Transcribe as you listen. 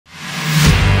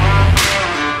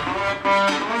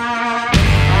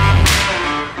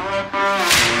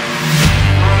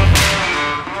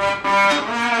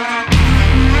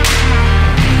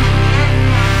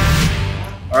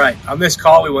On this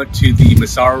call, we went to the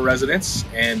Massaro residence,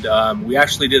 and we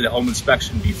actually did a home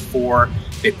inspection before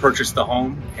they purchased the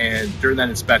home. And during that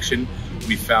inspection,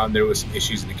 we found there was some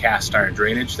issues in the cast iron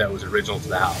drainage that was original to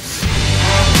the house.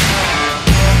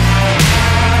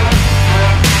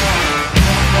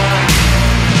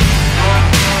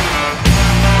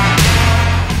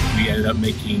 We ended up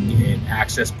making an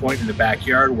access point in the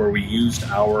backyard where we used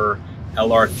our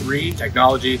LR3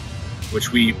 technology,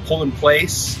 which we pull in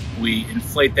place, we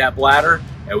inflate that bladder,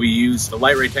 and we use the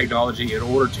LightRay technology in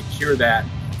order to cure that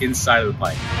inside of the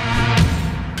pipe.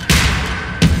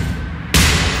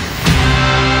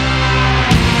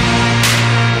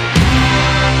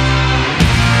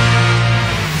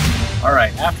 All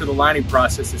right, after the lining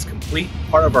process is complete,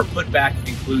 part of our putback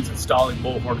includes installing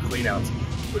bullhorn cleanouts,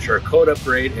 which are a code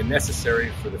upgrade and necessary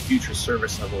for the future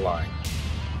service of the line.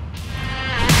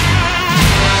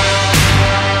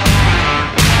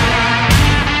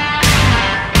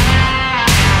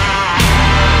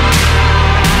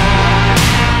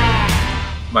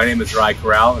 My name is Ry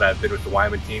Corral, and I've been with the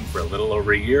Wyman team for a little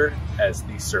over a year as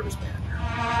the service manager.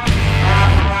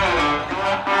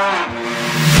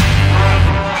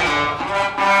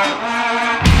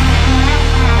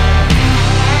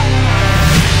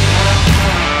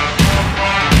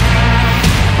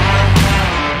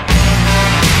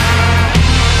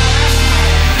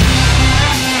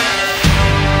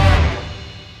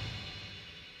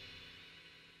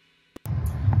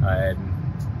 And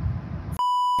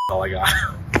all I got.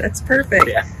 That's perfect.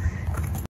 Yeah.